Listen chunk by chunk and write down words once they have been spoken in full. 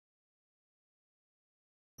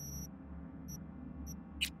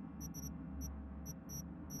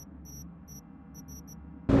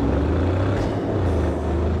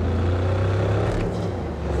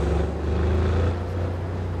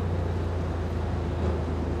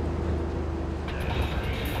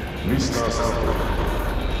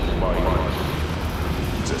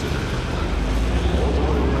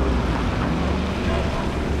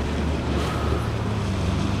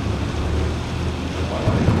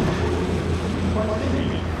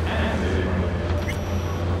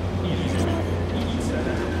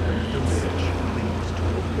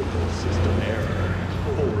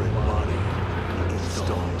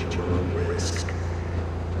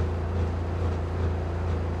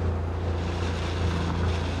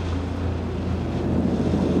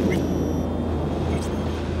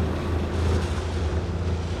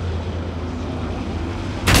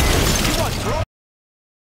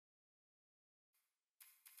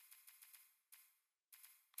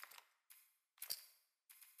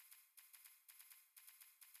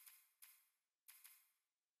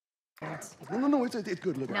No, it's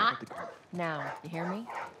good. Look, not now. You hear me?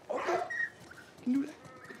 Okay, can do that.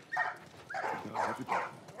 No, have it done.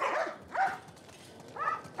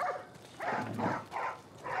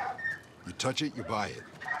 You touch it, you buy it.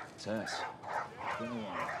 Tess, it's been a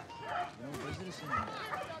while. You know, visit us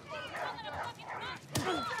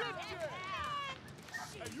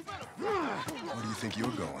Where do you think you're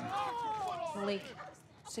going? Malik,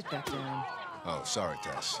 sit back down. Oh, sorry,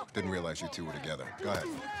 Tess. Didn't realize you two were together. Go ahead.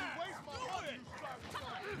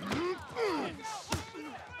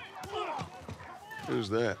 Who's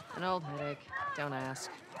that? An old headache. Don't ask.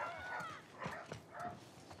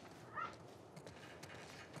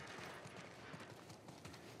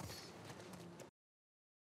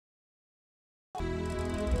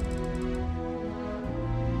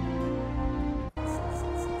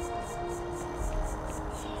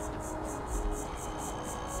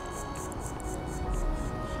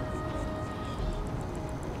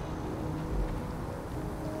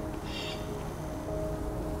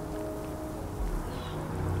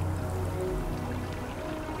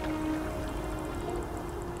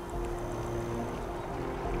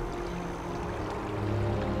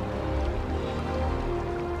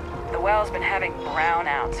 The well's been having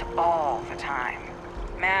brownouts all the time.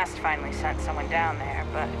 Mast finally sent someone down there,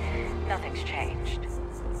 but nothing's changed.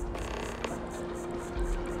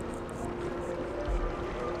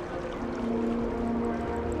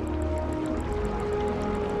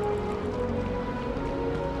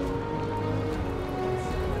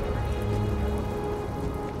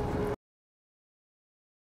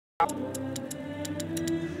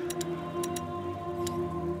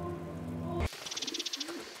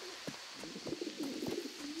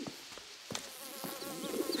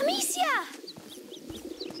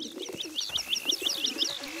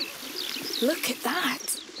 Look at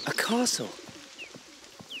that! A castle.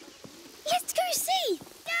 Let's go see!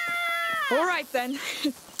 Ah! All right then,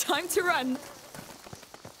 time to run.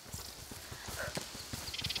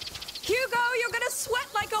 Hugo, you're gonna sweat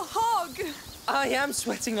like a hog! I am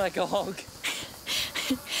sweating like a hog.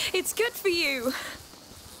 It's good for you.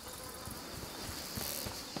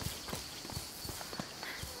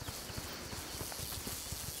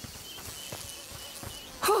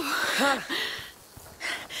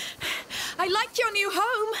 I like your new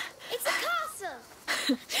home. It's a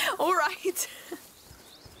castle. All right.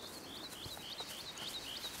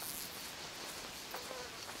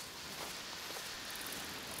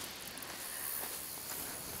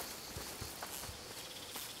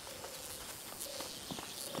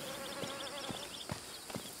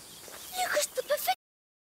 Lucas, the perfect.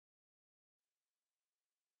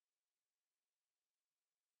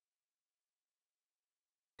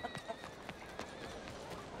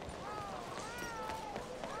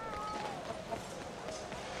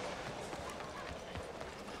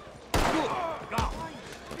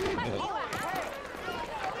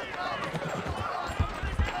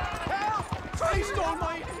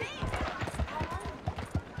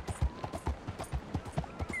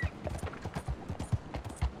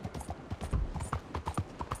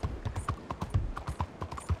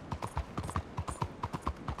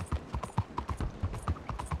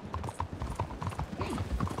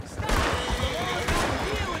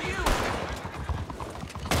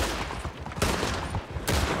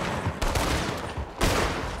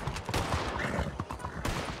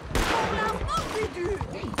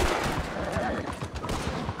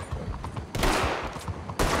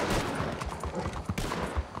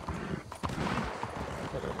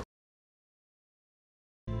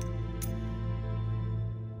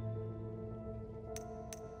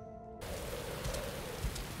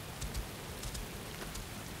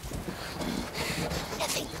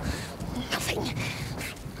 Nothing.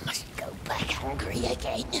 Must go back hungry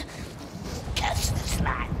again. Curse this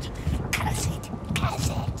land. Curse it. Curse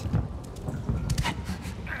it.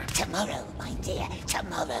 Tomorrow, my dear,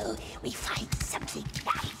 tomorrow we find something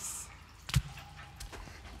nice.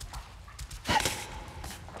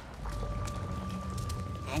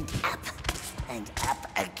 and up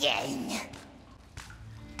again.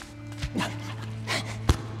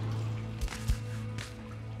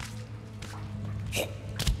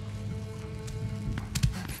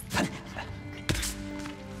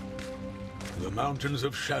 The Mountains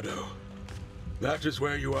of Shadow. That is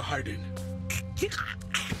where you are hiding.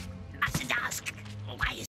 Mustn't ask.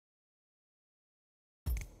 Why is...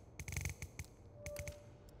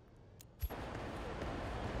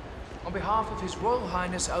 On behalf of His Royal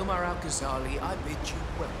Highness Omar Al-Ghazali, I bid you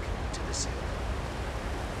welcome to the city.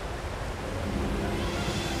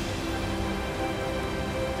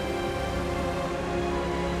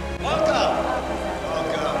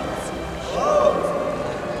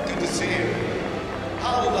 Oh, good to see you.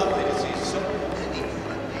 How lovely to see so many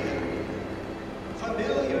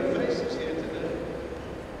familiar faces here today.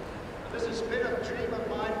 This has been a dream of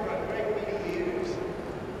mine for a great many years.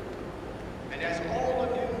 And as all of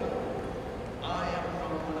you know, I am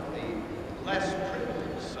from one of the less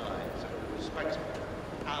privileged sides of the respectable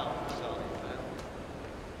Al-Ghazali family.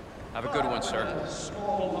 Have a good one, sir. A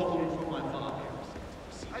small loan from my father.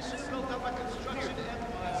 I soon built up a construction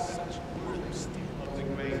empire such words of the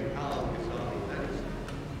great Al-Ghazali legacy.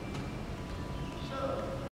 So,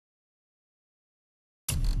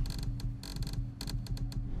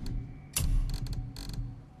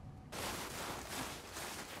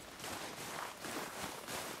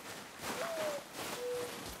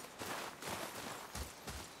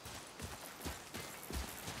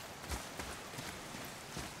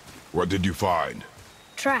 What did you find?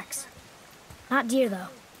 Tracks. Not deer, though.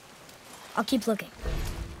 I'll keep looking.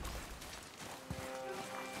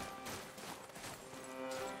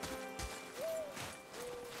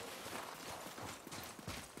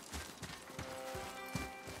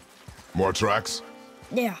 More tracks?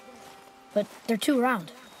 Yeah, but they're too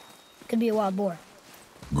round. Could be a wild boar.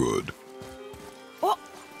 Good. Oh!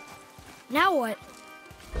 Now what?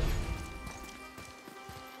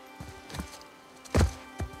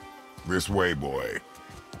 This way, boy.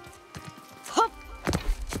 Hup!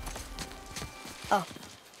 Oh.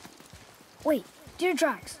 Wait, deer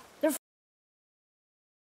tracks. They're...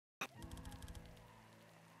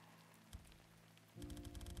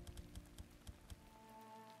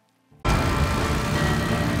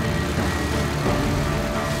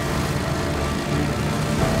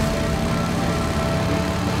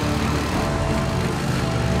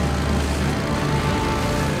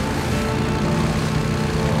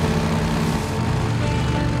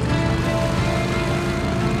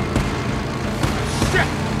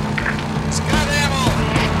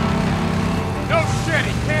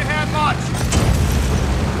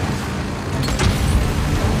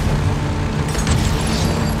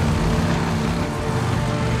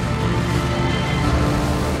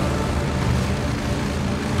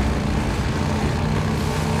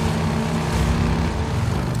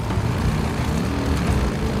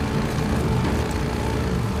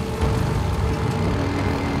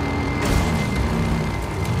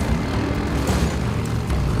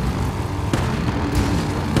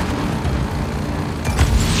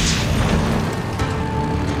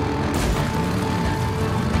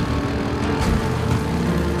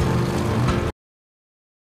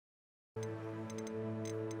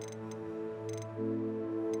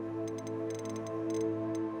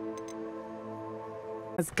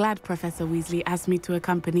 I was glad Professor Weasley asked me to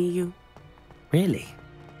accompany you. Really?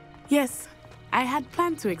 Yes, I had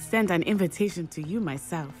planned to extend an invitation to you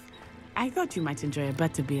myself. I thought you might enjoy a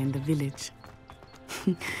butterbeer in the village.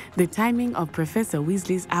 The timing of Professor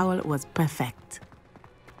Weasley's owl was perfect.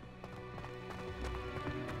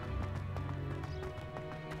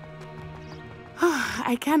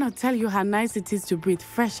 I cannot tell you how nice it is to breathe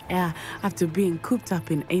fresh air after being cooped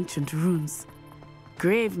up in ancient ruins.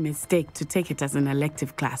 Grave mistake to take it as an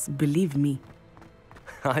elective class, believe me.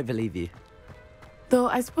 I believe you. Though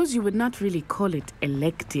I suppose you would not really call it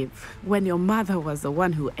elective when your mother was the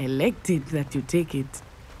one who elected that you take it.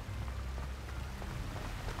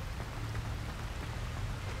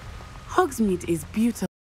 Hogsmeade is beautiful.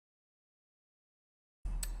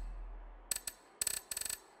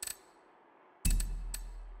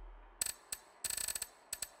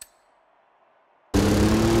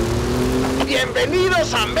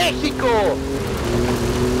 ¡Bienvenidos a México!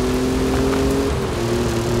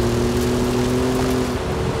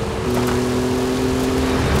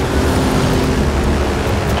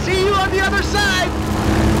 See you on the other side!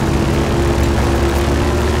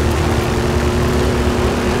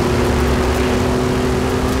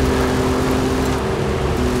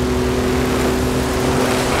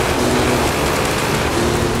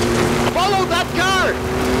 Follow that car!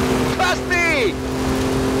 Trust me!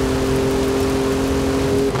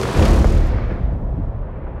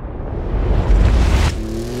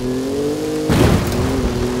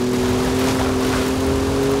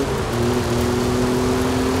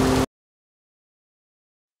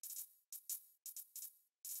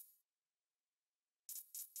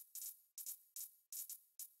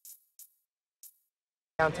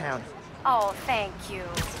 downtown. Oh, thank you.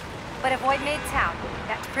 But avoid Midtown.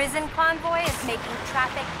 That prison convoy is making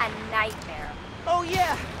traffic a nightmare. Oh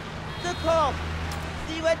yeah, good call.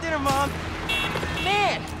 See you at dinner, Mom.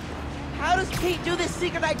 Man, how does Pete do this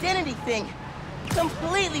secret identity thing?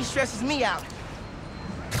 Completely stresses me out.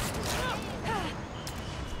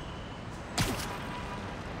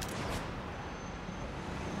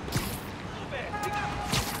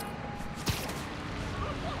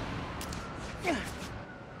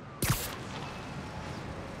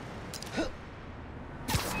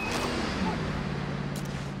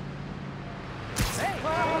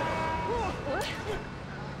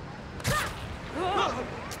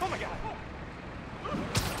 Oh my god!